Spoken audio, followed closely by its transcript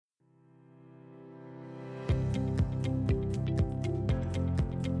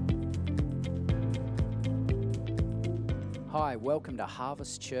Hi, welcome to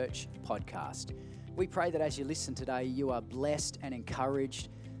Harvest Church Podcast. We pray that as you listen today, you are blessed and encouraged.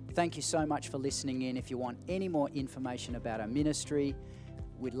 Thank you so much for listening in. If you want any more information about our ministry,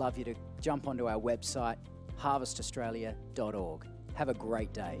 we'd love you to jump onto our website, harvestaustralia.org. Have a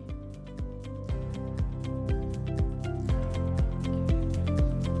great day.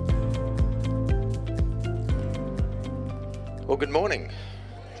 Well, good morning.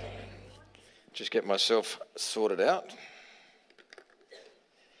 Just get myself sorted out.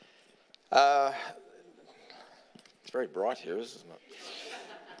 It's very bright here, isn't it?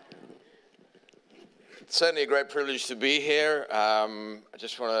 It's certainly a great privilege to be here. I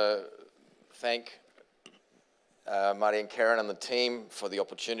just want to thank Marty and Karen and the team for the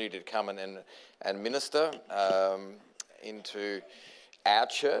opportunity to come and minister into our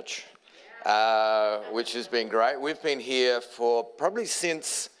church, which has been great. We've been here for probably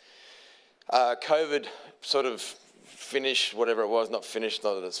since COVID sort of finished, whatever it was, not finished,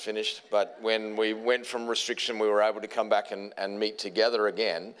 not that it's finished, but when we went from restriction, we were able to come back and meet together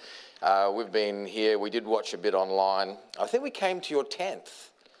again. We've been here, we did watch a bit online. I think we came to your 10th.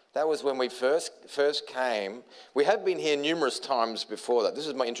 That was when we first came. We have been here numerous times before that. This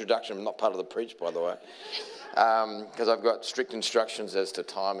is my introduction. I'm not part of the preach, by the way, because I've got strict instructions as to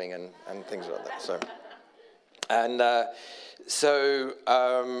timing and things like that. So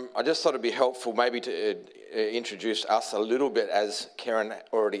I just thought it'd be helpful maybe to introduce us a little bit, as Karen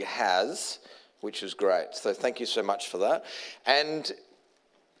already has, which is great. So thank you so much for that. And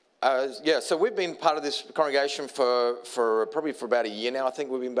so we've been part of this congregation for probably for about a year now. I think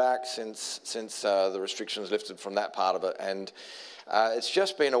we've been back since the restrictions lifted from that part of it. And it's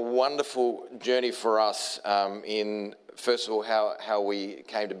just been a wonderful journey for us in, first of all, how we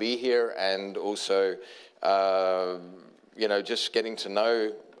came to be here, and also just getting to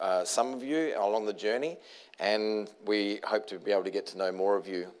know some of you along the journey, and we hope to be able to get to know more of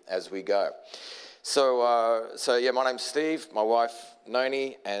you as we go. So my name's Steve, my wife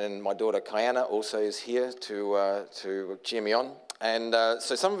Noni, and my daughter Kiana also is here to cheer me on. And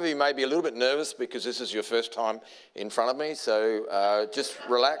so some of you may be a little bit nervous because this is your first time in front of me, so just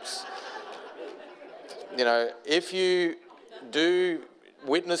relax. If you do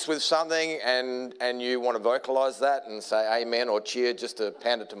witness with something and you want to vocalize that and say amen or cheer just to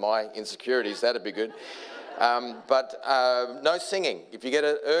pander to my insecurities, that'd be good. But no singing. If you get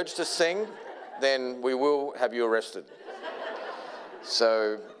an urge to sing, then we will have you arrested.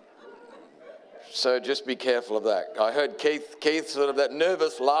 So just be careful of that. I heard Keith sort of that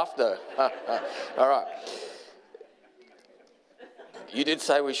nervous laughter. All right. You did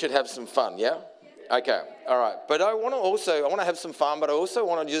say we should have some fun, yeah? Okay, all right. But I want to have some fun, but I also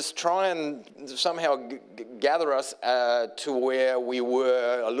want to just try and somehow gather us to where we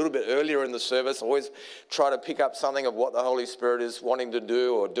were a little bit earlier in the service. Always try to pick up something of what the Holy Spirit is wanting to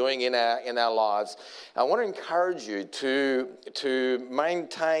do or doing in our lives. I want to encourage you to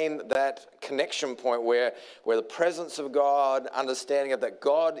maintain that connection point where the presence of God, understanding of that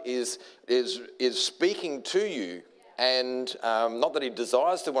God is speaking to you. And not that he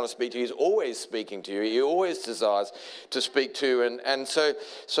desires to want to speak to you, he's always speaking to you. He always desires to speak to you. And so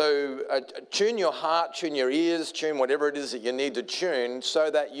tune your heart, tune your ears, tune whatever it is that you need to tune so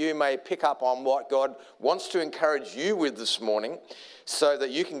that you may pick up on what God wants to encourage you with this morning, so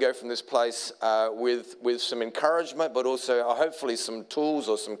that you can go from this place with some encouragement, but also hopefully some tools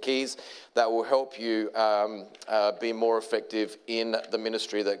or some keys that will help you be more effective in the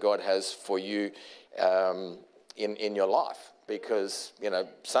ministry that God has for you in your life, because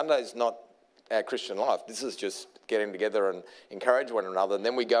Sunday's not our Christian life. This is just getting together and encourage one another, and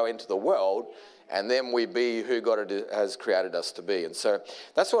then we go into the world, and then we be who God has created us to be. And so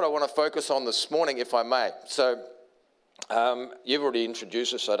that's what I want to focus on this morning, if I may. So you've already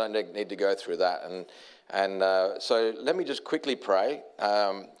introduced us, so I don't need to go through that. And so let me just quickly pray,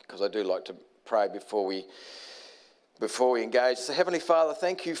 because I do like to pray before we engage. So Heavenly Father,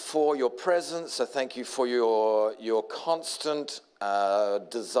 thank you for your presence. I thank you for your constant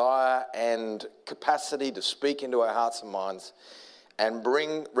desire and capacity to speak into our hearts and minds and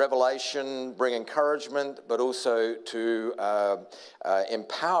bring revelation, bring encouragement, but also to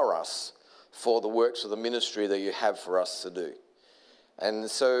empower us for the works of the ministry that you have for us to do. And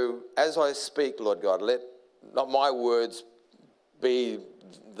so as I speak, Lord God, let not my words be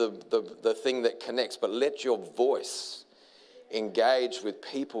the thing that connects, but let your voice engage with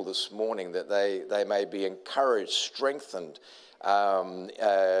people this morning, that they may be encouraged, strengthened,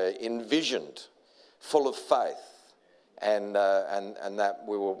 envisioned, full of faith, and that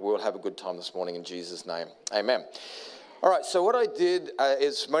we'll have a good time this morning in Jesus' name. Amen. All right, so what I did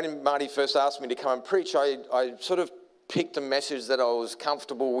is when Marty first asked me to come and preach, I sort of picked a message that I was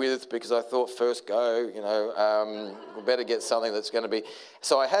comfortable with because I thought first go, we better get something that's going to be.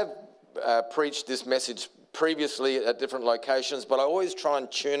 So I have preached this message previously at different locations, but I always try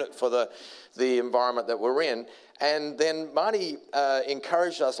and tune it for the environment that we're in. And then Marty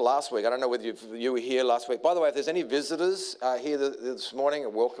encouraged us last week. I don't know whether you were here last week. By the way, if there's any visitors here this morning, I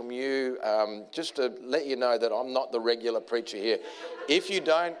welcome you. Just to let you know that I'm not the regular preacher here. If you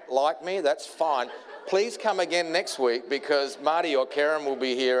don't like me, that's fine. Please come again next week because Marty or Karen will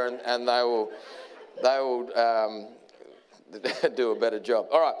be here and they will do a better job.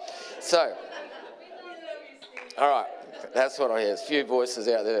 All right, so... All right, that's what I hear. There's a few voices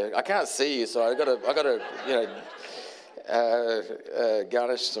out there. I can't see you, so I got to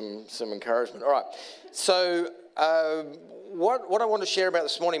garnish some encouragement. All right. So what I want to share about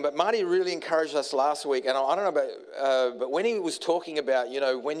this morning, but Marty really encouraged us last week, and I don't know about, but when he was talking about,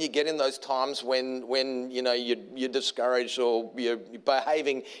 when you get in those times when you're discouraged or you're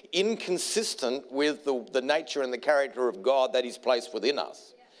behaving inconsistent with the nature and the character of God that He's placed within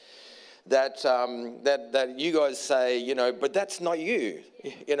us. That you guys say, but that's not you.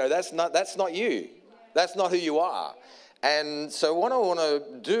 That's not you. That's not who you are. And so what I want to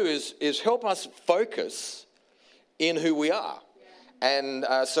do is help us focus in who we are. And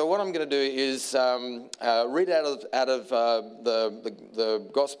so what I'm going to do is read out of the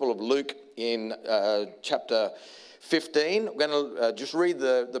Gospel of Luke in chapter 15. I'm going to just read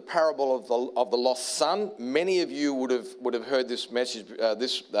the parable of the lost son. Many of you would have heard this message,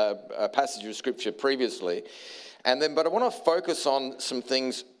 this passage of scripture previously, but I want to focus on some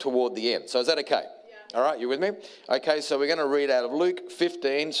things toward the end. So is that okay? Yeah. All right, you with me? Okay, so we're going to read out of Luke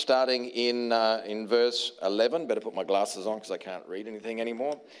 15, starting in verse 11. Better put my glasses on because I can't read anything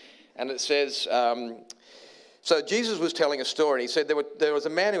anymore. And it says. So Jesus was telling a story, and he said there was a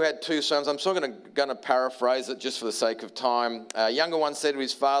man who had two sons. I'm still going to paraphrase it just for the sake of time. Younger one said to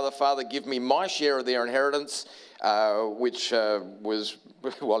his father, "Father, give me my share of their inheritance," which was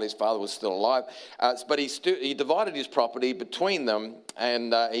while his father was still alive. But he divided his property between them,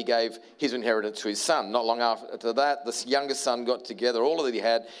 and he gave his inheritance to his son. Not long after that, the youngest son got together all that he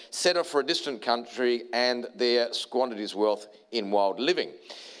had, set off for a distant country, and there squandered his wealth in wild living.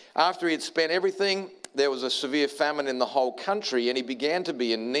 After he had spent everything, there was a severe famine in the whole country, and he began to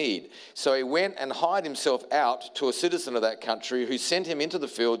be in need. So he went and hired himself out to a citizen of that country who sent him into the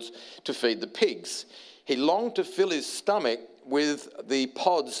fields to feed the pigs. He longed to fill his stomach with the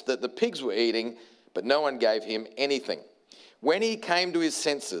pods that the pigs were eating, but no one gave him anything. When he came to his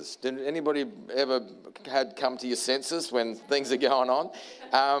senses, did anybody ever come to your senses when things are going on?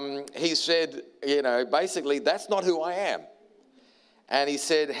 He said, basically, that's not who I am. And he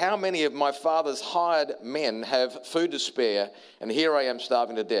said, how many of my father's hired men have food to spare, and here I am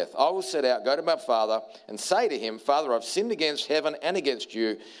starving to death? I will set out, go to my father, and say to him, Father, I've sinned against heaven and against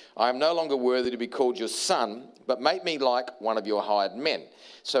you. I am no longer worthy to be called your son, but make me like one of your hired men.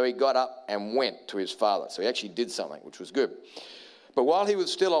 So he got up and went to his father. So he actually did something, which was good. But while he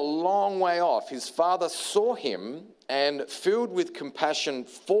was still a long way off, his father saw him, and filled with compassion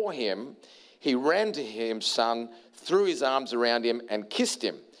for him, he ran to him, son, threw his arms around him and kissed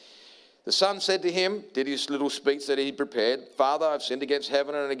him. The son said to him, did his little speech that he prepared, Father, I've sinned against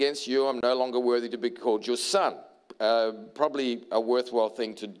heaven and against you. I'm no longer worthy to be called your son. Probably a worthwhile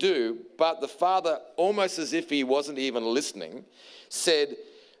thing to do. But the father, almost as if he wasn't even listening, said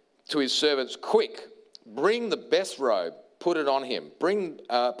to his servants, quick, bring the best robe, put it on him.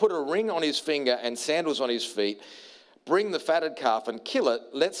 Put a ring on his finger and sandals on his feet. Bring the fatted calf and kill it.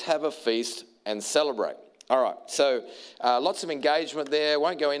 Let's have a feast and celebrate. All right, so lots of engagement there.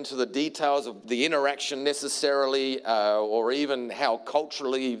 Won't go into the details of the interaction necessarily or even how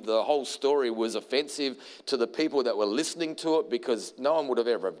culturally the whole story was offensive to the people that were listening to it, because no one would have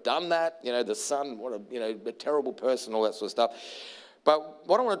ever done that. The son, what a terrible person, all that sort of stuff. But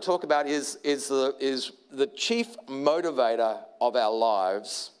what I want to talk about is the chief motivator of our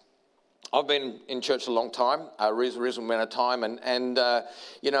lives. I've been in church a long time, a reasonable amount of time, and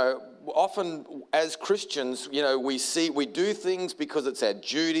often as Christians, we do things because it's our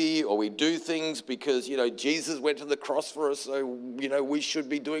duty, or we do things because, Jesus went to the cross for us, so, we should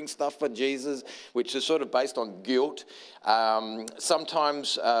be doing stuff for Jesus, which is sort of based on guilt.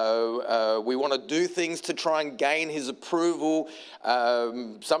 Sometimes we want to do things to try and gain his approval.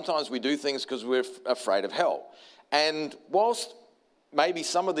 Sometimes we do things because we're afraid of hell. And whilst maybe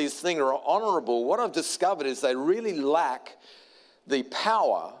some of these things are honourable, what I've discovered is they really lack the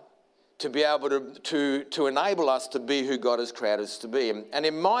power to be able to enable us to be who God has created us to be. And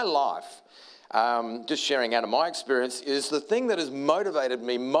in my life, just sharing out of my experience, is the thing that has motivated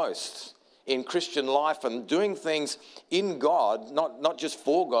me most in Christian life and doing things in God, not just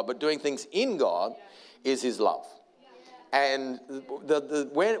for God, but doing things in God, is his love. And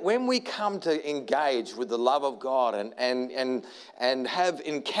when we come to engage with the love of God and have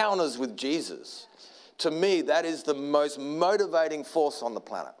encounters with Jesus, to me, that is the most motivating force on the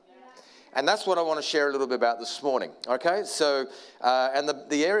planet. And that's what I want to share a little bit about this morning, okay? So, and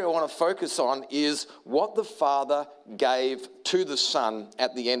the area I want to focus on is what the Father gave to the Son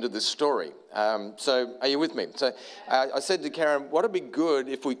at the end of this story. So, are you with me? So, I said to Karen, what would be good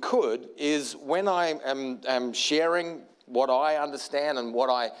if we could is when I am sharing what I understand and what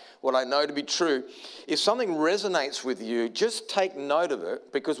I know to be true, if something resonates with you, just take note of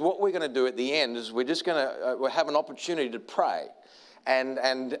it, because what we're going to do at the end is we're just going to have an opportunity to pray.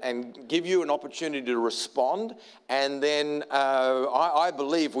 And give you an opportunity to respond. And then I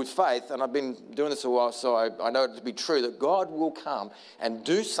believe with faith, and I've been doing this a while, so I know it to be true, that God will come and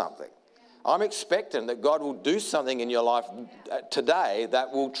do something. I'm expecting that God will do something in your life today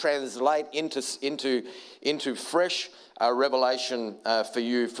that will translate into fresh revelation for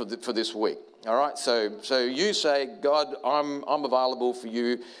you for this week. All right, so you say, God, I'm available for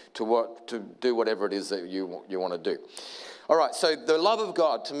you to do whatever it is that you want to do. All right, so the love of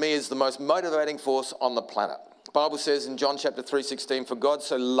God to me is the most motivating force on the planet. The Bible says in John chapter 3:16, for God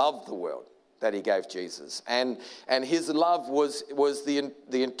so loved the world that he gave Jesus. And his love was the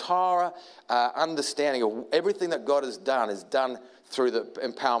entire understanding of everything that God has done is done through the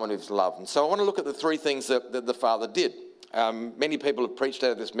empowerment of his love. And so I want to look at the three things that the Father did. Many people have preached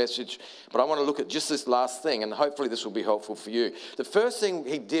out of this message, but I want to look at just this last thing, and hopefully this will be helpful for you. The first thing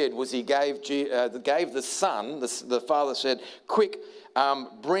he did was he gave the Son, the Father said, quick,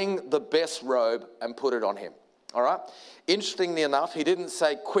 bring the best robe and put it on him. All right? Interestingly enough, he didn't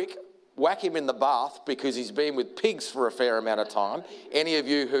say, quick, whack him in the bath, because he's been with pigs for a fair amount of time. Any of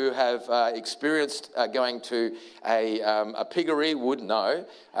you who have experienced going to a piggery would know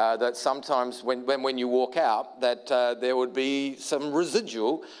that sometimes when you walk out, that there would be some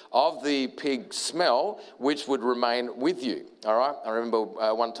residual of the pig smell which would remain with you. All right. I remember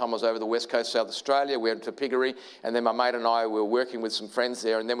one time I was over the west coast, South Australia. We went to a piggery, and then my mate and I were working with some friends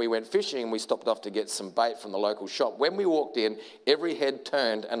there, and then we went fishing, and we stopped off to get some bait from the local shop. When we walked in, every head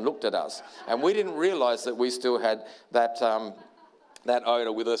turned and looked at us, and we didn't realise that we still had that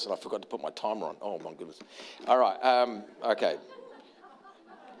odour with us. And I forgot to put my timer on. Oh my goodness! All right. Okay.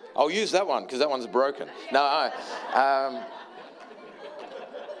 I'll use that one because that one's broken. No.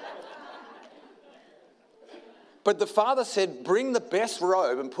 But the Father said, bring the best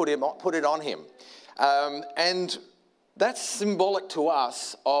robe and put it on him. And that's symbolic to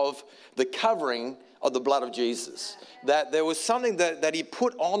us of the covering of the blood of Jesus. That there was something that he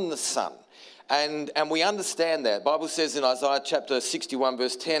put on the Son. And we understand that. The Bible says in Isaiah chapter 61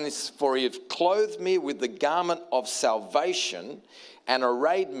 verse 10, for he has clothed me with the garment of salvation and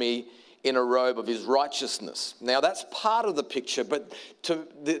arrayed me in a robe of his righteousness. Now that's part of the picture, but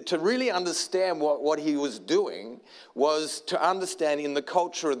to really understand what he was doing was to understand in the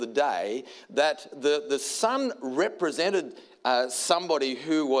culture of the day that the Son represented somebody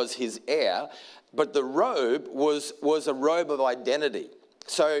who was his heir, but the robe was a robe of identity.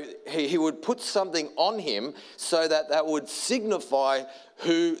 So he would put something on him so that would signify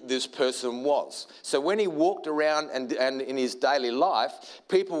who this person was. So when he walked around and in his daily life,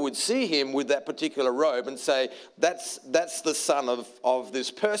 people would see him with that particular robe and say, that's the son of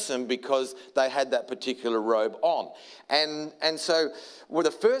this person, because they had that particular robe on. And so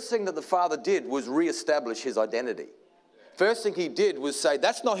the first thing that the Father did was reestablish his identity. First thing he did was say,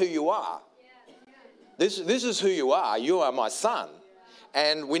 that's not who you are. This is who you are. You are my son.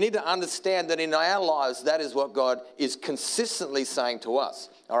 And we need to understand that in our lives, that is what God is consistently saying to us.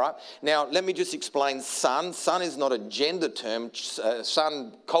 All right? Now, let me just explain son. Son is not a gender term.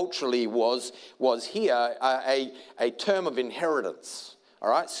 Son culturally was here a term of inheritance. All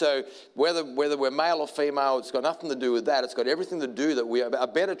right? So whether we're male or female, it's got nothing to do with that. It's got everything to do that a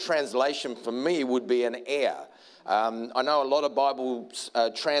better translation for me would be an heir. I know a lot of Bibles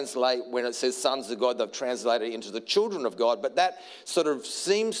translate, when it says sons of God, they've translated it into the children of God, but that sort of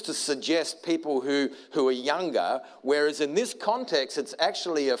seems to suggest people who are younger, whereas in this context, it's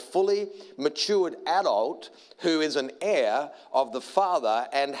actually a fully matured adult who is an heir of the Father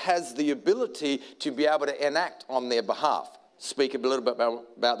and has the ability to be able to enact on their behalf. Speak a little bit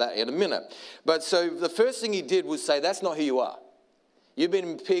about that in a minute. But so the first thing he did was say, that's not who you are. You've been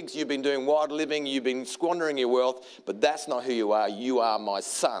in pigs, you've been doing wild living, you've been squandering your wealth, but that's not who you are. You are my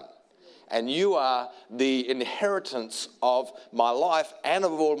son. And you are the inheritance of my life and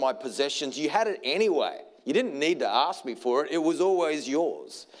of all my possessions. You had it anyway. You didn't need to ask me for it. It was always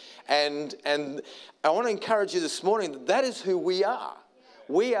yours. And I want to encourage you this morning that that is who we are.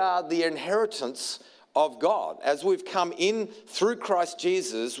 We are the inheritance of God. As we've come in through Christ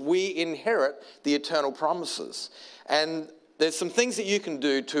Jesus, we inherit the eternal promises. And there's some things that you can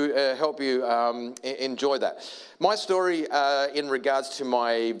do to help you enjoy that. My story in regards to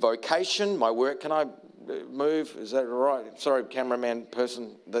my vocation, my work, can I move? Is that all right? Sorry, cameraman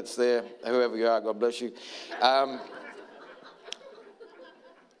person that's there, whoever you are, God bless you.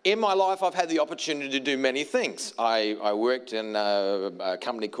 In my life, I've had the opportunity to do many things. I worked in a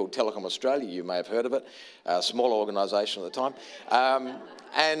company called Telecom Australia. You may have heard of it, a small organisation at the time.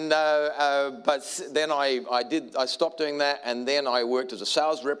 But then I stopped doing that, and then I worked as a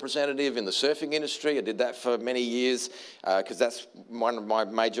sales representative in the surfing industry. I did that for many years because that's one of my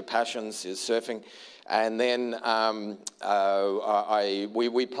major passions is surfing. And then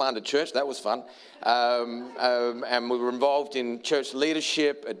we planted a church. That was fun. And we were involved in church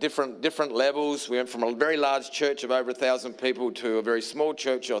leadership at different levels. We went from a very large church of over 1,000 people to a very small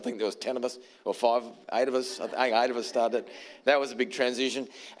church. I think there was 10 of us, or 8 of us. I think 8 of us started. That was a big transition.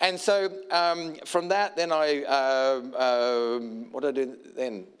 And so from that, then what did I do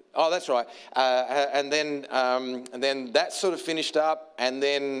then? Oh, that's right. And then that sort of finished up, and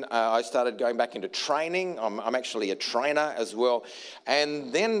then I started going back into training. I'm actually a trainer as well.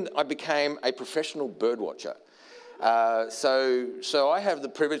 And then I became a professional bird watcher. So I have the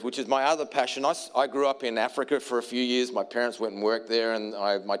privilege, which is my other passion. I grew up in Africa for a few years. My parents went and worked there, and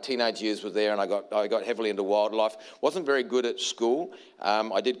my teenage years were there, and I got heavily into wildlife. Wasn't very good at school.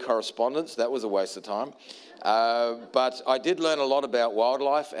 I did correspondence. That was a waste of time. But I did learn a lot about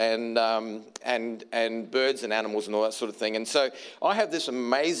wildlife and birds and animals and all that sort of thing. And so I have this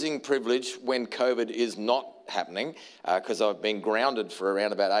amazing privilege when COVID is not happening, because I've been grounded for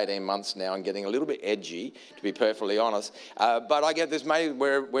around about 18 months now and getting a little bit edgy, to be perfectly honest. But I get this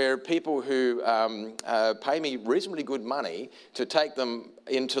where people who pay me reasonably good money to take them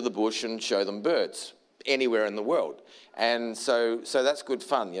into the bush and show them birds anywhere in the world. And so that's good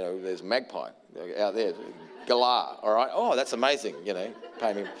fun. You know, there's magpie out there. Galah, all right? Oh, that's amazing, you know,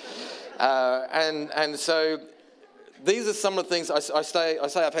 pay me. And so these are some of the things I say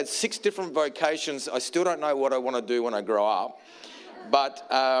I've had 6 different vocations. I still don't know what I want to do when I grow up. But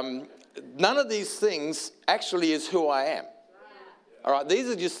none of these things actually is who I am. All right? These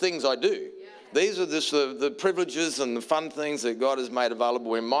are just things I do. These are just the privileges and the fun things that God has made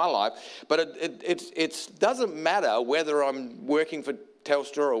available in my life. But it doesn't matter whether I'm working for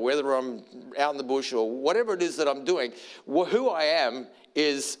Telstra or whether I'm out in the bush or whatever it is that I'm doing. Who I am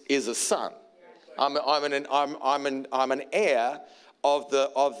is a son. I'm an heir of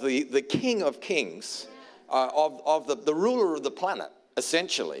the King of Kings, of the ruler of the planet,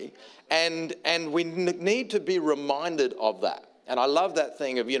 essentially, and we need to be reminded of that. And I love that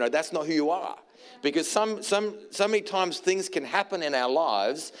thing of, you know, that's not who you are. Because so many times things can happen in our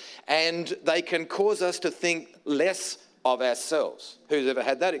lives and they can cause us to think less of ourselves. Who's ever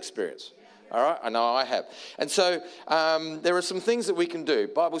had that experience? All right, I know I have. And so there are some things that we can do.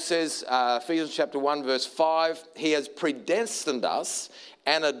 The Bible says, Ephesians chapter 1, verse 5, He has predestined us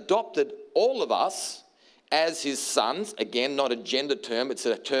and adopted all of us as His sons. Again, not a gender term, it's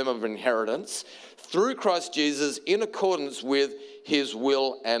a term of inheritance. Through Christ Jesus in accordance with His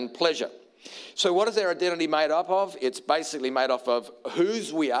will and pleasure. So what is our identity made up of? It's basically made up of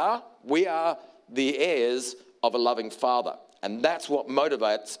whose we are. We are the heirs of a loving Father. And that's what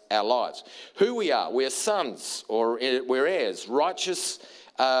motivates our lives. Who we are. We're sons, or we're heirs, righteous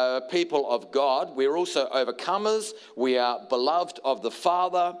people of God. We're also overcomers. We are beloved of the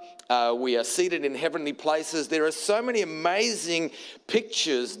Father. We are seated in heavenly places. There are so many amazing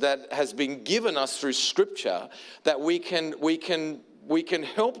pictures that has been given us through Scripture that we can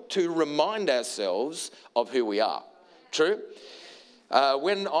help to remind ourselves of who we are. True?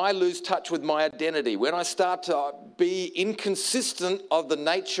 When I lose touch with my identity, when I start to be inconsistent of the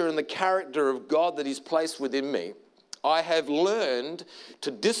nature and the character of God that He's placed within me, I have learned to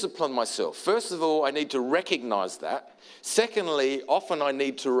discipline myself. First of all, I need to recognize that. Secondly, often I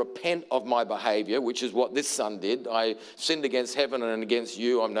need to repent of my behavior, which is what this son did. I sinned against heaven and against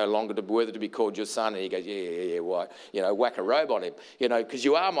you. I'm no longer worthy to be called your son. And he goes, yeah, what? You know, whack a robe on him, you know, because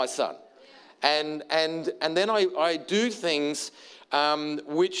you are my son. And then I do things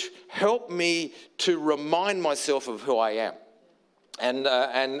which help me to remind myself of who I am.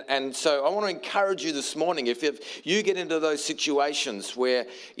 And so I want to encourage you this morning, if you get into those situations where,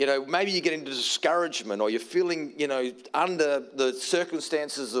 you know, maybe you get into discouragement or you're feeling, you know, under the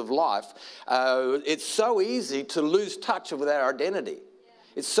circumstances of life, it's so easy to lose touch with our identity.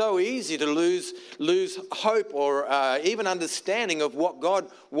 It's so easy to lose hope or even understanding of what God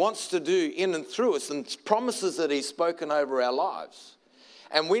wants to do in and through us and promises that He's spoken over our lives.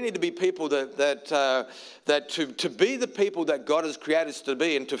 And we need to be people that to be the people that God has created us to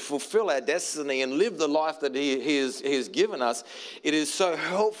be and to fulfill our destiny and live the life that He has given us. It is so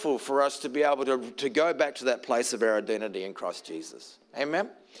helpful for us to be able to go back to that place of our identity in Christ Jesus. Amen?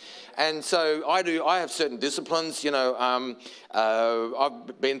 And so I have certain disciplines, I've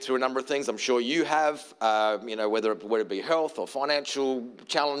been through a number of things. I'm sure you have, whether it be health or financial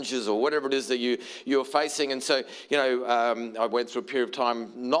challenges or whatever it is that you're facing. And so, I went through a period of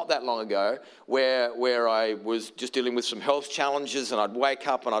time not that long ago where I was just dealing with some health challenges, and I'd wake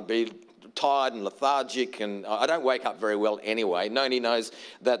up and I'd be tired and lethargic, and I don't wake up very well anyway. Noni knows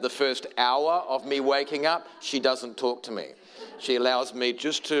that the first hour of me waking up, she doesn't talk to me. She allows me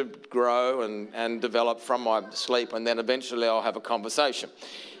just to grow and develop from my sleep, and then eventually I'll have a conversation.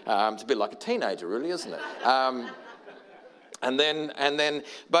 It's a bit like a teenager, really, isn't it?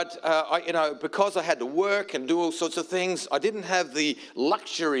 Because I had to work and do all sorts of things, I didn't have the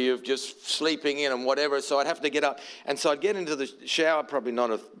luxury of just sleeping in and whatever, so I'd have to get up. And so I'd get into the shower, probably not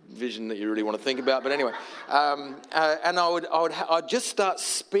a vision that you really want to think about, but anyway. And I'd just start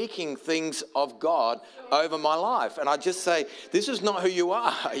speaking things of God over my life. And I'd just say, this is not who you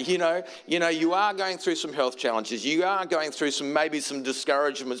are. You are going through some health challenges. You are going through maybe some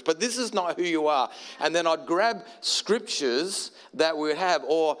discouragements, but this is not who you are. And then I'd grab scriptures that we would have,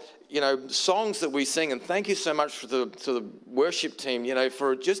 or songs that we sing. And thank you so much to the worship team,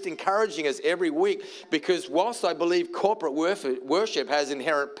 for just encouraging us every week, because whilst I believe corporate worship has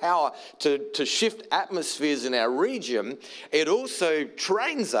inherent power to shift atmospheres in our region, it also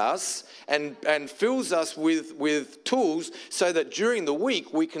trains us and fills us with tools so that during the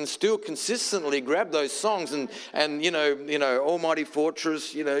week we can still consistently grab those songs and Almighty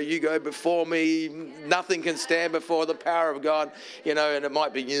Fortress, you go before me, nothing can stand before the power of God, and it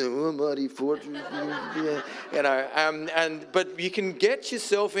might be, Almighty Fortress, but you can get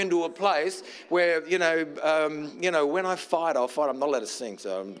yourself into a place where, when I fight, I'll fight. I'm not allowed to sing,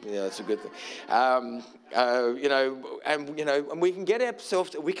 so it's a good thing. And we can get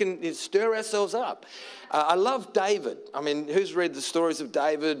ourselves, we can stir ourselves up. I love David. I mean, who's read the stories of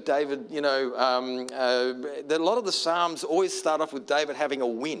David? David, a lot of the Psalms always start off with David having a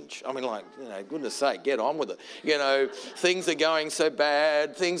whinge. I mean, goodness sake, get on with it. Things are going so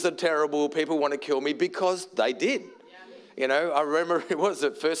bad, things are terrible, people want to kill me, because they did. I remember,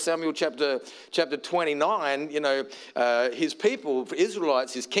 1 Samuel chapter 29, his people,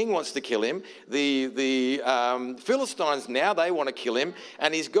 Israelites, his king wants to kill him. The Philistines now, they want to kill him.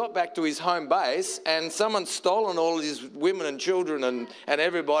 And he's got back to his home base, and someone's stolen all his women and children and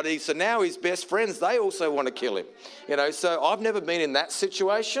everybody. So now his best friends, they also want to kill him. So I've never been in that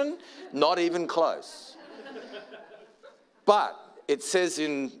situation, not even close. But it says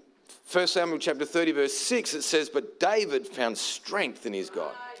in 1 Samuel chapter 30, verse 6, it says, but David found strength in his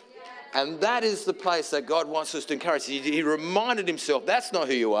God. And that is the place that God wants us to encourage. He reminded himself, that's not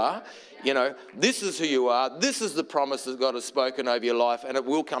who you are. This is who you are. This is the promise that God has spoken over your life, and it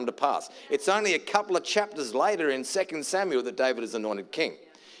will come to pass. It's only a couple of chapters later in 2 Samuel that David is anointed king.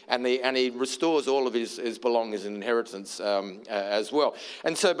 And he restores all of his belongings and inheritance as well.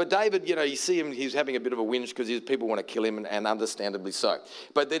 And so, but David, you see him, he's having a bit of a whinge because his people want to kill him, and understandably so.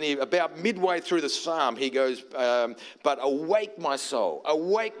 But then about midway through the psalm, he goes, but awake my soul,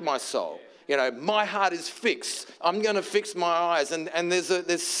 my heart is fixed. I'm going to fix my eyes. And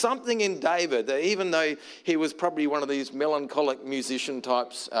there's something in David that, even though he was probably one of these melancholic musician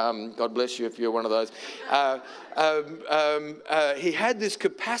types, God bless you if you're one of those, he had this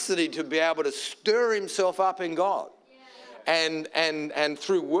capacity to be able to stir himself up in God. And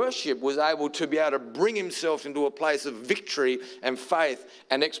through worship was able to be able to bring himself into a place of victory and faith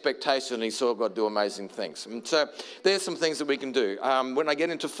and expectation. And he saw God do amazing things. And so there's some things that we can do. When I get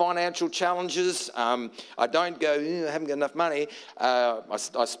into financial challenges, I don't go, I haven't got enough money. I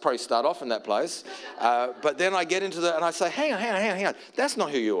probably start off in that place. But then I get into and I say, hang on. That's not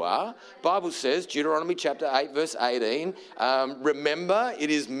who you are. Bible says, Deuteronomy chapter 8, verse 18, remember,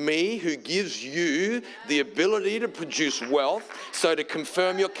 it is me who gives you the ability to produce wealth, so to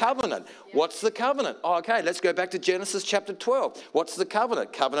confirm your covenant. What's the covenant? Oh, okay, let's go back to Genesis chapter 12. What's the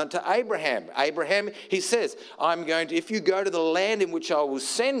covenant? Covenant to Abraham. Abraham, he says, if you go to the land in which I will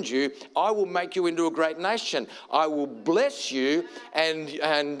send you, I will make you into a great nation. I will bless you, and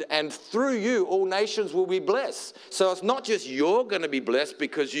through you, all nations will be blessed. So it's not just you're going to be blessed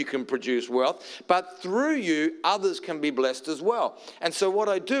because you can produce wealth, but through you, others can be blessed as well. And so what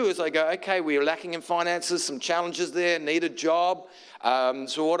I do is I go, okay, we're lacking in finances, some challenges there, need a job.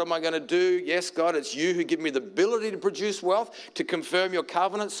 So what am I going to do? Yes, God, it's you who give me the ability to produce wealth, to confirm your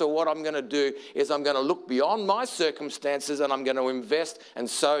covenant. So what I'm going to do is I'm going to look beyond my circumstances, and I'm going to invest and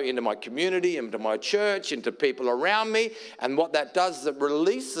sow into my community, into my church, into people around me. And what that does is it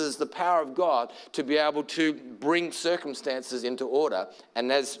releases the power of God to be able to bring circumstances into order.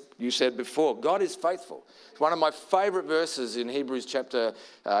 And as you said before, God is faithful. It's one of my favorite verses in Hebrews chapter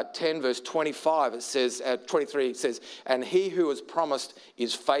 10, verse 25. It says, 23, it says, and he who has promised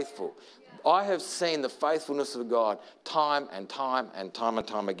is faithful. I have seen the faithfulness of God time and time and time and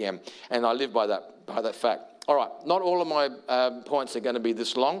time again. And I live by that fact. All right, not all of my points are going to be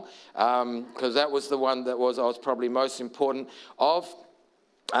this long, because that was the one that I was probably most important of.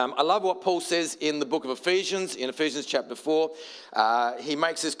 I love what Paul says in the book of Ephesians, in Ephesians chapter 4. He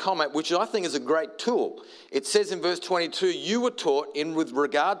makes this comment, which I think is a great tool. It says in verse 22, you were taught in with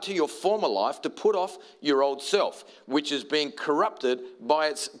regard to your former life to put off your old self, which is being corrupted by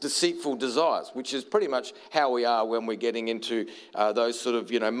its deceitful desires, which is pretty much how we are when we're getting into those sort of,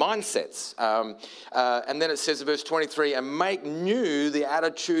 mindsets. And then it says in verse 23, and make new the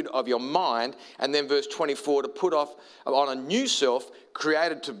attitude of your mind. And then verse 24, to put off on a new self,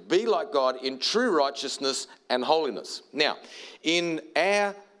 created to be like God in true righteousness and holiness. Now, in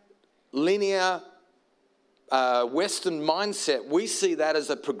our linear Western mindset, we see that as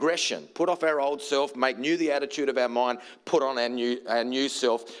a progression. Put off our old self, make new the attitude of our mind, put on our new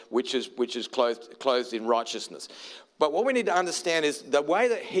self, which is clothed in righteousness. But what we need to understand is the way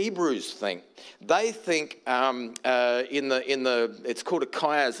that Hebrews think. They think it's called a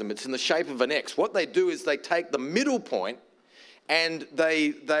chiasm. It's in the shape of an X. What they do is they take the middle point and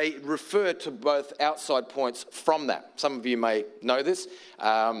they refer to both outside points from that. Some of you may know this.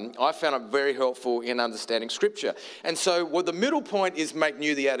 I found it very helpful in understanding Scripture. And so the middle point is make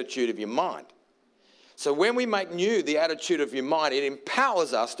new the attitude of your mind. So when we make new the attitude of your mind, it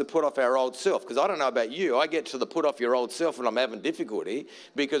empowers us to put off our old self. Because I don't know about you, I get to the put off your old self when I'm having difficulty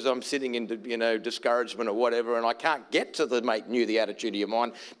because I'm sitting in discouragement or whatever, and I can't get to the make new the attitude of your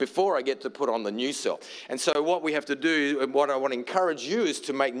mind before I get to put on the new self. And so what we have to do, and what I want to encourage you, is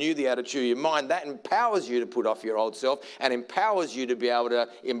to make new the attitude of your mind. That empowers you to put off your old self and empowers you to be able to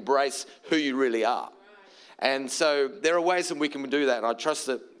embrace who you really are. And so there are ways that we can do that, and I trust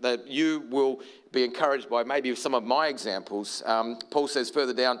that you will be encouraged by maybe some of my examples. Paul says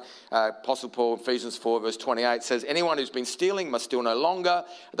further down, Apostle Paul, Ephesians 4, verse 28, says, anyone who's been stealing must steal no longer.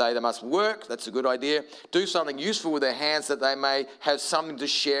 They must work. That's a good idea. Do something useful with their hands that they may have something to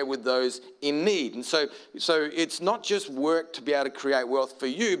share with those in need. And so it's not just work to be able to create wealth for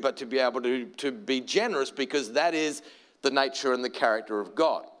you, but to be able to be generous, because that is the nature and the character of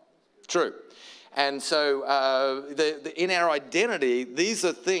God. True. And so in our identity, these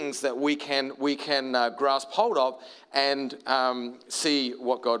are things that we can grasp hold of and see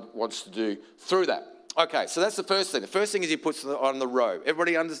what God wants to do through that. Okay, so that's the first thing. The first thing is he puts on the robe.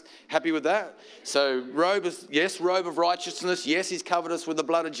 Everybody happy with that? So robe of righteousness. Yes, he's covered us with the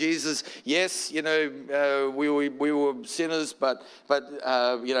blood of Jesus. Yes, we were sinners, but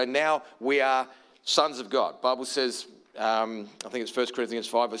now we are sons of God. Bible says, I think it's 1 Corinthians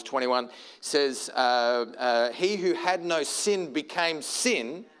 5 verse 21, says, he who had no sin became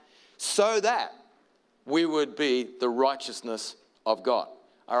sin so that we would be the righteousness of God.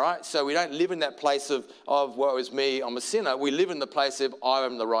 All right, so we don't live in that place of woe is me, I'm a sinner. We live in the place of I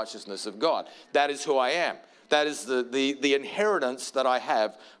am the righteousness of God. That is who I am. That is the inheritance that I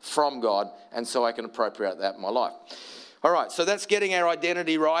have from God, and so I can appropriate that in my life. All right, so that's getting our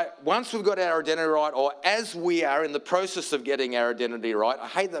identity right. Once we've got our identity right, or as we are in the process of getting our identity right, I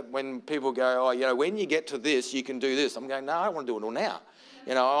hate that when people go, when you get to this, you can do this. I'm going, no, I want to do it all now.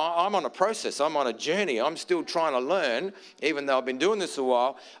 I'm on a process. I'm on a journey. I'm still trying to learn, even though I've been doing this a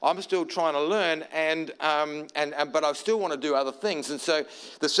while. I'm still trying to learn, but I still want to do other things. And so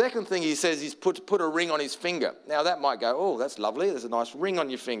the second thing he says is put a ring on his finger. Now that might go, oh, that's lovely. There's a nice ring on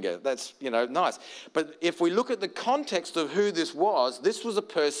your finger. That's nice. But if we look at the context of who this was a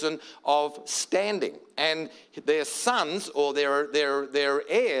person of standing, and their sons or their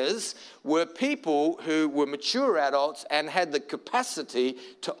heirs were people who were mature adults and had the capacity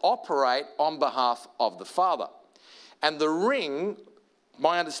to operate on behalf of the father. And the ring,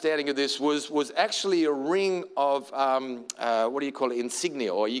 my understanding of this was actually a ring of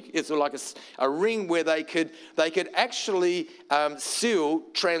insignia, or it's like a ring where they could actually seal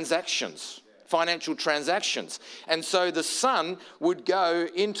transactions financial transactions. And so the son would go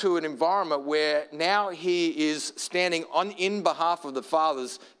into an environment where now he is standing in behalf of the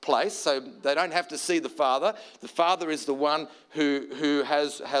father's place. So they don't have to see the father. The father is the one who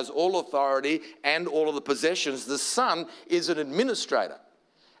has all authority and all of the possessions. The son is an administrator.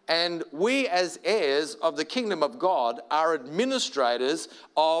 And we as heirs of the kingdom of God are administrators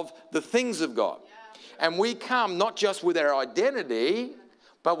of the things of God. And we come not just with our identity,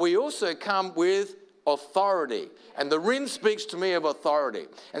 but we also come with authority. And the ring speaks to me of authority.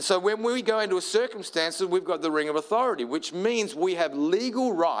 And so when we go into a circumstance, we've got the ring of authority, which means we have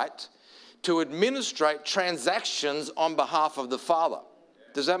legal right to administrate transactions on behalf of the Father.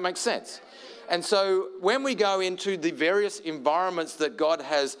 Does that make sense? And so when we go into the various environments that God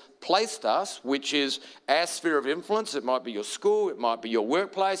has placed us, which is our sphere of influence, it might be your school, it might be your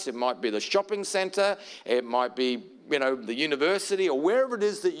workplace, it might be the shopping centre, it might be the university, or wherever it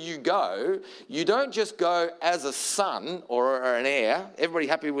is that you go, you don't just go as a son or an heir. Everybody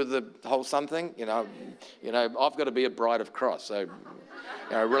happy with the whole son thing? I've got to be a bride of Christ, so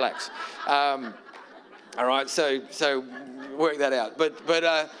relax. All right, so work that out. But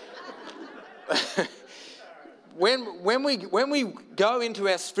when we go into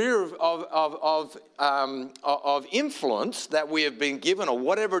our sphere of influence that we have been given, or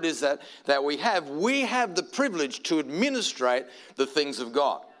whatever it is that we have the privilege to administrate the things of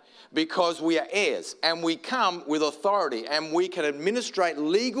God, because we are heirs and we come with authority, and we can administrate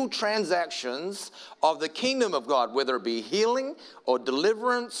legal transactions of the kingdom of God, whether it be healing or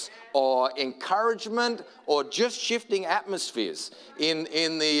deliverance or encouragement or just shifting atmospheres in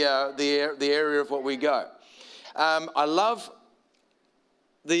the area of what we go. I love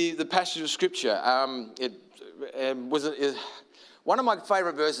the passage of Scripture. One of my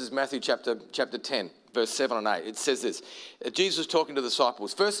favourite verses, Matthew chapter 10, verse 7 and 8. It says this: Jesus talking to the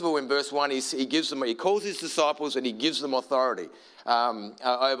disciples. First of all, in verse 1, he calls his disciples and he gives them authority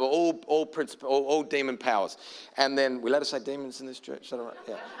over all demon powers. And then, we let us say demons in this church? Is that all right?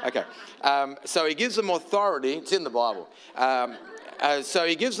 Yeah. Okay. So he gives them authority. It's in the Bible. So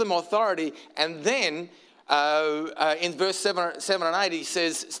he gives them authority, and then in verse 7 and 8, he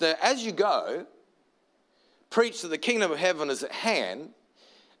says, so as you go, preach that the kingdom of heaven is at hand,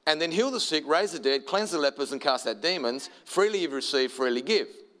 and then heal the sick, raise the dead, cleanse the lepers, and cast out demons. Freely you've received, freely give.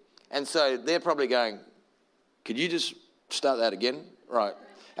 And so they're probably going, could you just start that again? Right.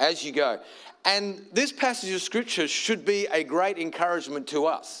 As you go. And this passage of Scripture should be a great encouragement to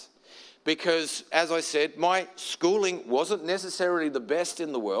us, because, as I said, my schooling wasn't necessarily the best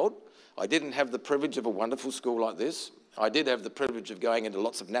in the world. I didn't have the privilege of a wonderful school like this. I did have the privilege of going into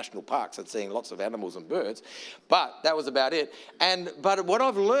lots of national parks and seeing lots of animals and birds, but that was about it. But what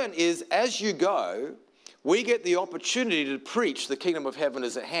I've learned is, as you go, we get the opportunity to preach the kingdom of heaven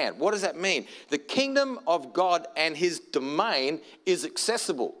is at hand. What does that mean? The kingdom of God and his domain is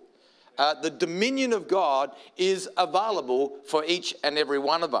accessible. The dominion of God is available for each and every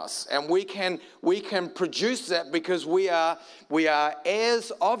one of us, and we can produce that because we are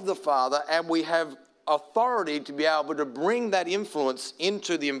heirs of the Father, and we have authority to be able to bring that influence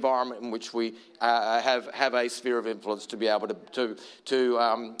into the environment in which we have a sphere of influence to be able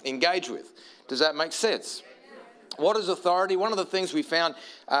to engage with. Does that make sense? What is authority? One of the things we found,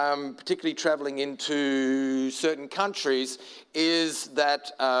 particularly travelling into certain countries, is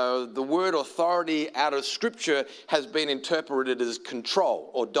that the word authority out of Scripture has been interpreted as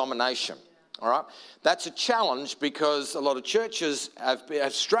control or domination. All right, that's a challenge because a lot of churches have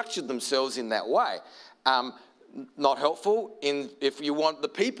structured themselves in that way. Not helpful if you want the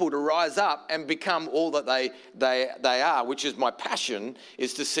people to rise up and become all that they are, which is my passion,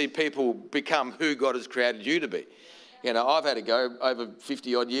 is to see people become who God has created you to be. I've had a go over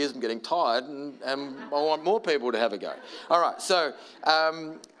 50 odd years. I'm getting tired, and I want more people to have a go. All right, so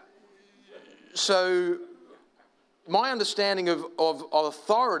my understanding of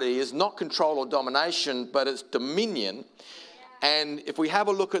authority is not control or domination, but it's dominion. And if we have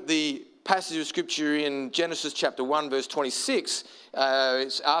a look at the passage of Scripture in Genesis chapter 1, verse 26,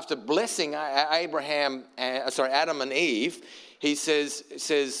 it's after blessing Adam and Eve, he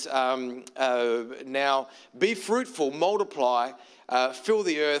says, now be fruitful, multiply, fill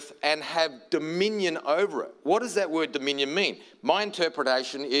the earth, and have dominion over it. What does that word dominion mean? My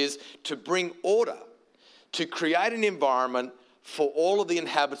interpretation is to bring order, to create an environment for all of the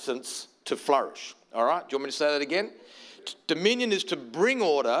inhabitants to flourish. All right? Do you want me to say that again? Dominion is to bring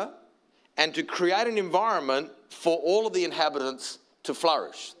order and to create an environment for all of the inhabitants to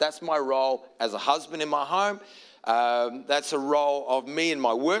flourish. That's my role as a husband in my home. That's a role of me in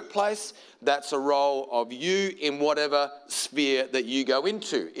my workplace. That's a role of you in whatever sphere that you go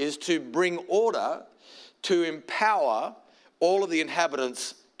into, is to bring order, to empower all of the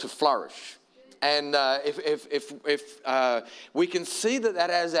inhabitants to flourish. And if we can see that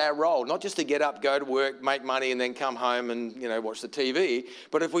as our role, not just to get up, go to work, make money, and then come home and watch the TV,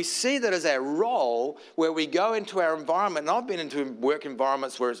 but if we see that as our role, where we go into our environment, and I've been into work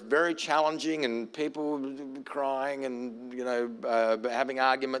environments where it's very challenging and people crying and having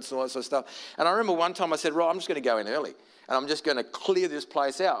arguments and all that sort of stuff. And I remember one time I said, "Right, I'm just going to go in early. And I'm just going to clear this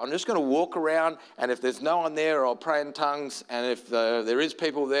place out. I'm just going to walk around, and if there's no one there, I'll pray in tongues. And if there is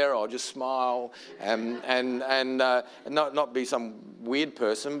people there, I'll just smile and not be some weird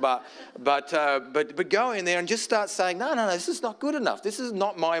person, but go in there and just start saying, no, this is not good enough. This is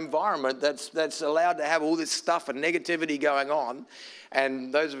not my environment that's allowed to have all this stuff and negativity going on."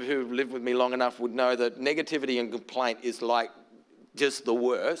 And those of you who've lived with me long enough would know that negativity and complaint is like just the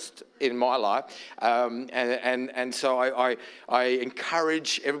worst in my life, and so I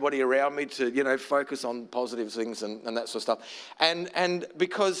encourage everybody around me to focus on positive things and that sort of stuff, and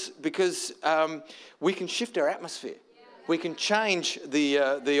because we can shift our atmosphere, we can change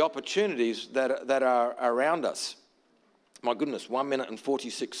the opportunities that are around us. My goodness, 1 minute and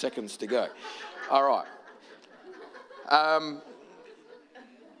 46 seconds to go. All right.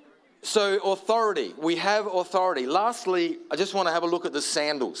 So authority, we have authority. Lastly, I just want to have a look at the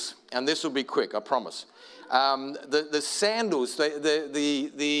sandals, and this will be quick, I promise. The sandals,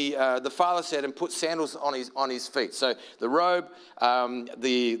 the Father said, and put sandals on his feet. So the robe,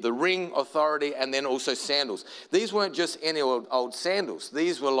 the ring, authority, and then also sandals. These weren't just any old sandals.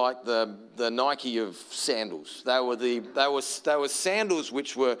 These were like the Nike of sandals. They were sandals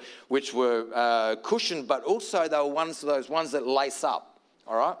which were cushioned, but also they were those ones that lace up.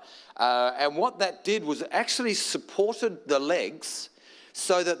 All right, and what that did was actually supported the legs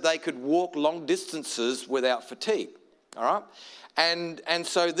so that they could walk long distances without fatigue. All right, and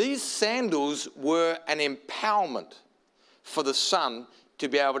so these sandals were an empowerment for the son to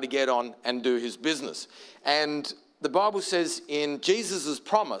be able to get on and do his business. And the Bible says in Jesus'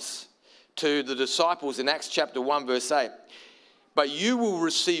 promise to the disciples in Acts chapter 1 verse 8, "But you will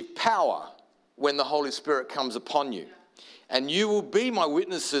receive power when the Holy Spirit comes upon you. And you will be my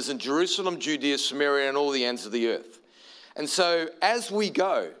witnesses in Jerusalem, Judea, Samaria, and all the ends of the earth." And so as we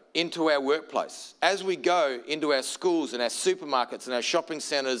go into our workplace, as we go into our schools and our supermarkets and our shopping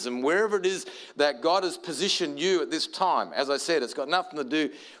centres and wherever it is that God has positioned you at this time, as I said, it's got nothing to do,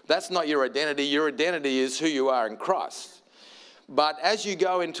 that's not your identity. Your identity is who you are in Christ. But as you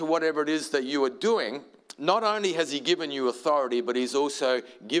go into whatever it is that you are doing, not only has he given you authority, but he's also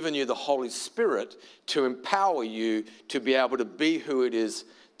given you the Holy Spirit to empower you to be able to be who it is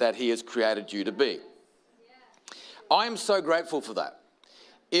that he has created you to be. I am so grateful for that.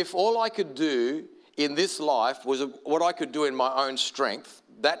 If all I could do in this life was what I could do in my own strength,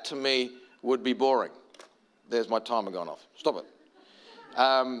 that to me would be boring. There's my timer gone off. Stop it.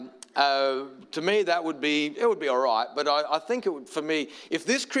 To me, it would be all right. But I think it would, for me, if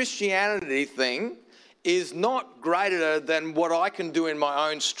this Christianity thing is not greater than what I can do in my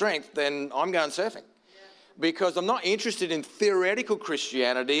own strength, then I'm going surfing. Because I'm not interested in theoretical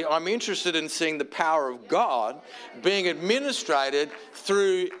Christianity. I'm interested in seeing the power of God being administrated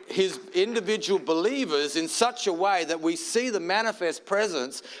through his individual believers in such a way that we see the manifest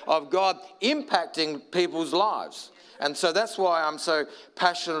presence of God impacting people's lives. And so that's why I'm so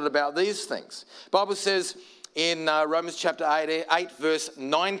passionate about these things. The Bible says in Romans chapter 8 verse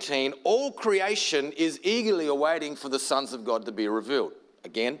 19, all creation is eagerly awaiting for the sons of God to be revealed.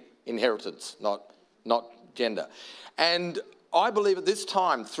 Again, inheritance, not gender. And I believe at this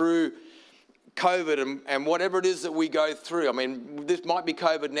time, through COVID and whatever it is that we go through, I mean, this might be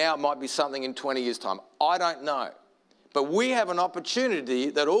COVID now, it might be something in 20 years' time. I don't know. But we have an opportunity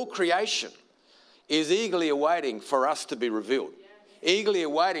that all creation is eagerly awaiting for us to be revealed. Eagerly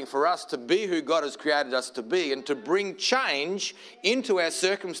awaiting for us to be who God has created us to be and to bring change into our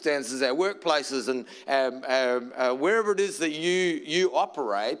circumstances, our workplaces, and wherever it is that you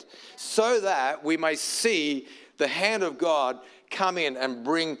operate, so that we may see the hand of God come in and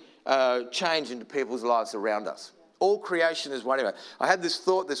bring change into people's lives around us. All creation is waiting. I had this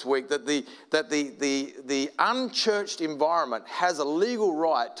thought this week that the unchurched environment has a legal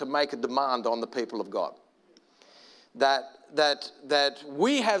right to make a demand on the people of God. That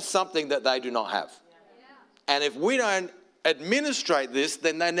we have something that they do not have. And if we don't administrate this,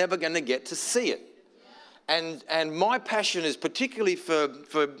 then they're never going to get to see it. And my passion is particularly for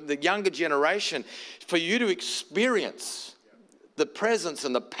the younger generation, for you to experience the presence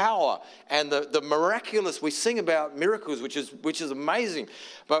and the power and the miraculous. We sing about miracles, which is amazing.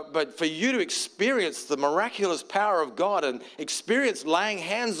 But for you to experience the miraculous power of God and experience laying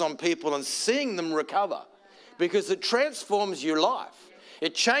hands on people and seeing them recover, because it transforms your life.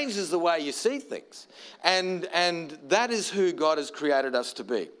 It changes the way you see things. And that is who God has created us to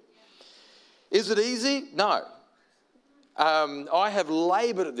be. Is it easy? No. I have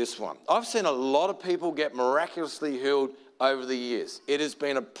laboured at this one. I've seen a lot of people get miraculously healed over the years. It has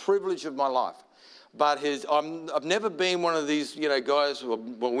been a privilege of my life. But I've never been one of these, guys or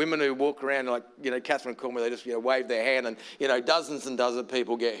women who walk around like, Catherine called me, they just, wave their hand and, dozens and dozens of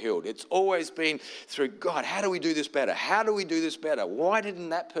people get healed. It's always been through, God, how do we do this better? How do we do this better? Why didn't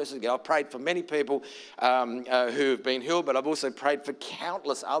that person get? I've prayed for many people who have been healed, but I've also prayed for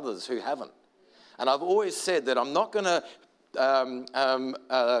countless others who haven't. And I've always said that I'm not going to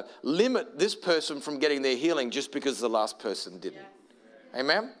limit this person from getting their healing just because the last person didn't. Yeah.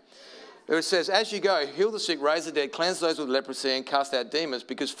 Amen? It says, as you go, heal the sick, raise the dead, cleanse those with leprosy, and cast out demons,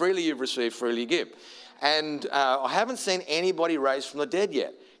 because freely you've received, freely you give. And I haven't seen anybody raised from the dead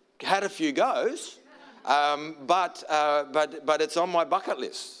yet. Had a few goes, but it's on my bucket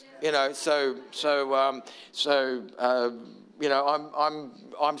list. I'm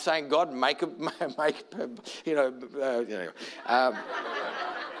saying, God,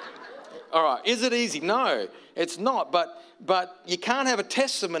 all right, is it easy? No, it's not. But you can't have a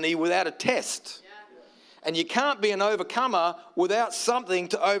testimony without a test. And you can't be an overcomer without something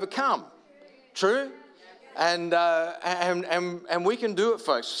to overcome. True? And we can do it,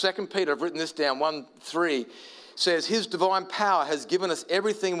 folks. 2 Peter, I've written this down, 1:3, says, His divine power has given us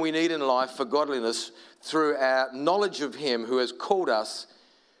everything we need in life for godliness through our knowledge of Him who has called us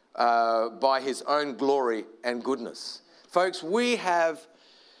by His own glory and goodness. Folks, we have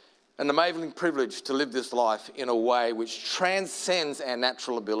an amazing privilege to live this life in a way which transcends our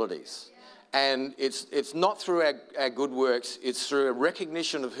natural abilities. And it's not through our good works, it's through a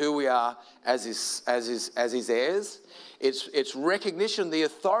recognition of who we are as His heirs. It's recognition of the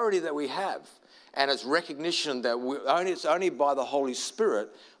authority that we have. And it's recognition that it's only by the Holy Spirit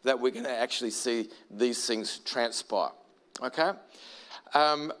that we're going to actually see these things transpire. Okay?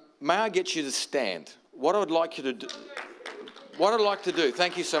 May I get you to stand? What I would like you to do... What I'd like to do,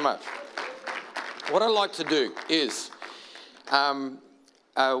 thank you so much. What I'd like to do is, I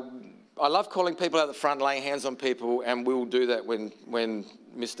love calling people out the front, laying hands on people, and we'll do that when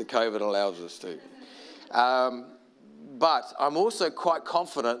Mr. COVID allows us to. But I'm also quite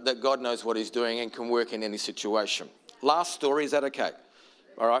confident that God knows what He's doing and can work in any situation. Last story, is that okay?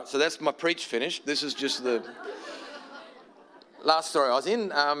 All right, so that's my preach finished. This is just the... Last story. I was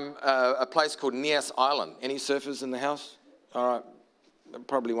in a place called Nias Island. Any surfers in the house? All right,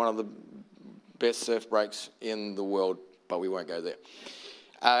 probably one of the best surf breaks in the world, but we won't go there.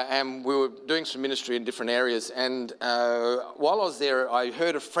 And we were doing some ministry in different areas, and while I was there, I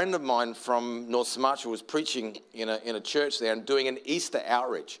heard a friend of mine from North Sumatra was preaching in a church there and doing an Easter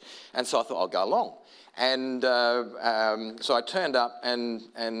outreach. And so I thought, I'll go along. And so I turned up, and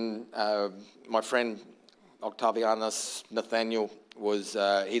my friend Octavianus Nathaniel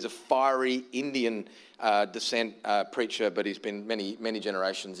he's a fiery Indian descent preacher, but he's been many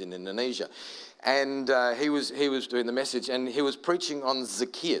generations in Indonesia. And he was doing the message, and he was preaching on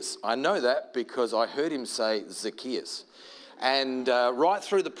Zacchaeus. I know that because I heard him say Zacchaeus. And right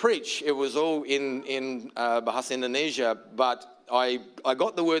through the preach, it was all in Bahasa Indonesia, but I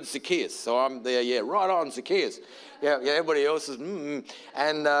got the word Zacchaeus. So I'm there, yeah, right on, Zacchaeus. Yeah, everybody else is,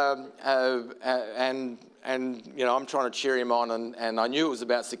 And I'm trying to cheer him on, and I knew it was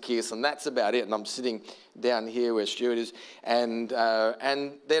about Zacchaeus, and that's about it. And I'm sitting down here where Stuart is, and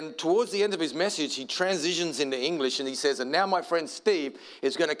then towards the end of his message, he transitions into English, and he says, "And now my friend Steve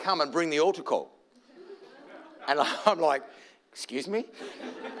is going to come and bring the altar call." And I'm like, "Excuse me?"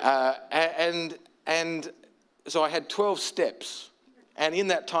 And so I had 12 steps. And in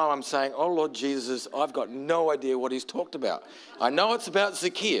that time, I'm saying, "Oh, Lord Jesus, I've got no idea what he's talked about. I know it's about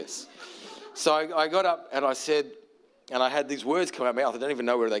Zacchaeus." So I got up and I said, and I had these words come out of my mouth. I don't even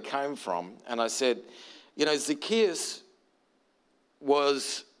know where they came from. And I said, Zacchaeus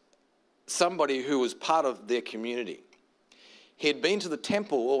was somebody who was part of their community. He had been to the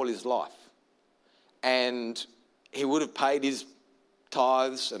temple all his life. And he would have paid his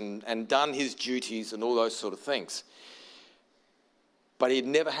tithes and done his duties and all those sort of things. But he'd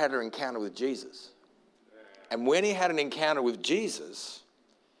never had an encounter with Jesus. And when he had an encounter with Jesus,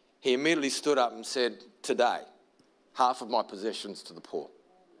 he immediately stood up and said, "Today, half of my possessions to the poor.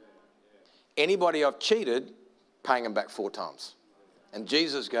 Anybody I've cheated, paying them back 4 times." And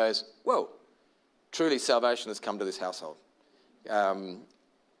Jesus goes, "Whoa, truly salvation has come to this household."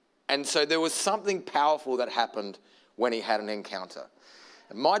 And so there was something powerful that happened when he had an encounter.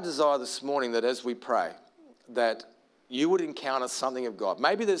 And my desire this morning that as we pray, that you would encounter something of God.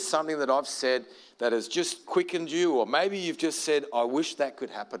 Maybe there's something that I've said that has just quickened you, or maybe you've just said, I wish that could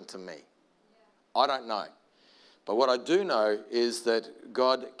happen to me. I don't know. But what I do know is that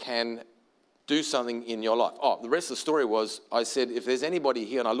God can do something in your life. Oh, the rest of the story was, I said, if there's anybody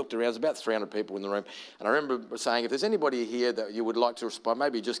here, and I looked around, there's about 300 people in the room, and I remember saying, if there's anybody here that you would like to respond,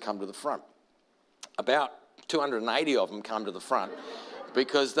 maybe just come to the front. About 280 of them come to the front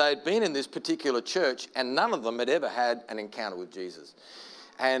because they'd been in this particular church and none of them had ever had an encounter with Jesus.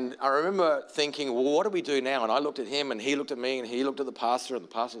 And I remember thinking, well, what do we do now? And I looked at him and he looked at me and he looked at the pastor and the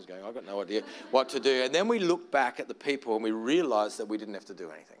pastor was going, I've got no idea what to do. And then we looked back at the people and we realized that we didn't have to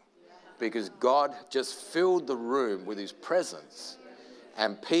do anything because God just filled the room with his presence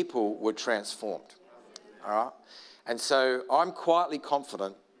and people were transformed. All right? And so I'm quietly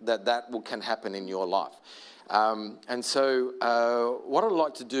confident that can happen in your life. And so what I'd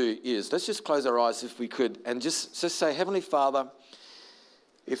like to do is, let's just close our eyes if we could and just say, Heavenly Father,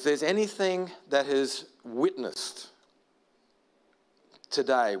 if there's anything that is witnessed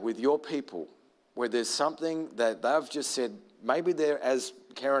today with your people, where there's something that they've just said, maybe there, as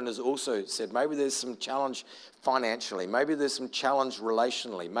Karen has also said, maybe there's some challenge financially, maybe there's some challenge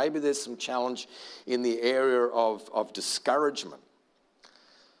relationally, maybe there's some challenge in the area of discouragement.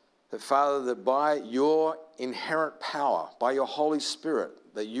 That, Father, that by your inherent power, by your Holy Spirit,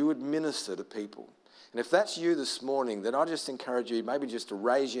 that you would minister to people. And if that's you this morning, then I just encourage you maybe just to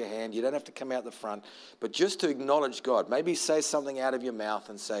raise your hand. You don't have to come out the front, but just to acknowledge God. Maybe say something out of your mouth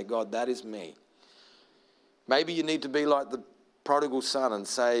and say, God, that is me. Maybe you need to be like the prodigal son and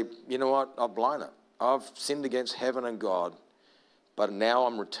say, you know what, I've blown it. I've sinned against heaven and God, but now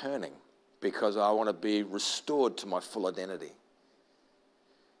I'm returning because I want to be restored to my full identity.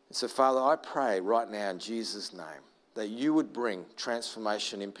 And so, Father, I pray right now in Jesus' name that you would bring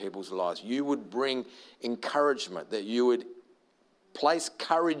transformation in people's lives. You would bring encouragement, that you would place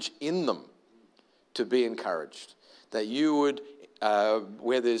courage in them to be encouraged. That you would,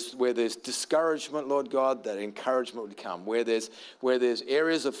 where there's discouragement, Lord God, that encouragement would come. Where there's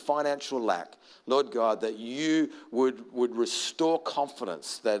areas of financial lack, Lord God, that you would restore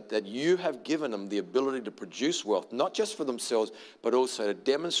confidence, that you have given them the ability to produce wealth, not just for themselves, but also to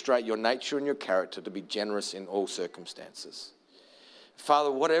demonstrate your nature and your character to be generous in all circumstances.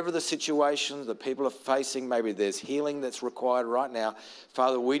 Father, whatever the situations that people are facing, maybe there's healing that's required right now.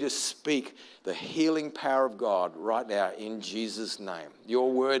 Father, we just speak the healing power of God right now in Jesus' name.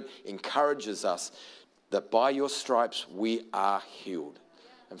 Your word encourages us that by your stripes we are healed.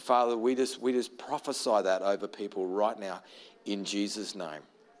 And Father, we just prophesy that over people right now in Jesus' name.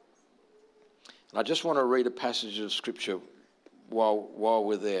 And I just want to read a passage of scripture while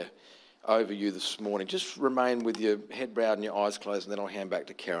we're there over you this morning. Just remain with your head bowed and your eyes closed, and then I'll hand back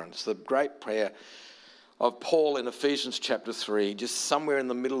to Karen. It's the great prayer of Paul in Ephesians chapter 3. Just somewhere in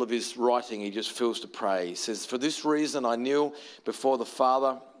the middle of his writing, he just feels to pray. He says, for this reason I kneel before the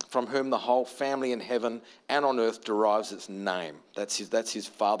Father, from whom the whole family in heaven and on earth derives its name. That's his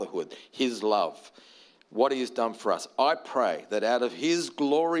fatherhood, his love, what he has done for us. I pray that out of his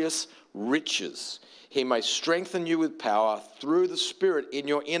glorious riches he may strengthen you with power through the Spirit in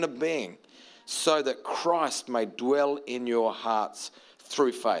your inner being, so that Christ may dwell in your hearts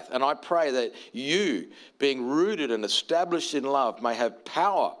through faith. And I pray that you, being rooted and established in love, may have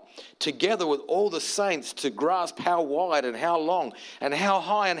power together with all the saints to grasp how wide and how long and how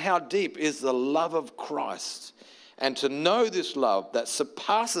high and how deep is the love of Christ, and to know this love that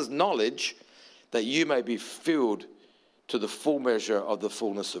surpasses knowledge, that you may be filled to the full measure of the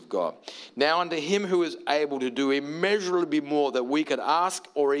fullness of God. Now unto him who is able to do immeasurably more than we could ask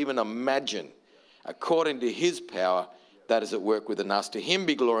or even imagine, according to his power that is at work within us, to him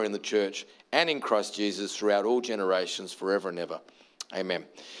be glory in the church and in Christ Jesus throughout all generations, forever and ever. Amen.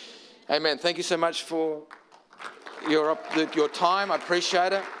 Amen. Thank you so much for your time. I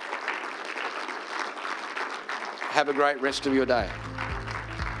appreciate it. Have a great rest of your day.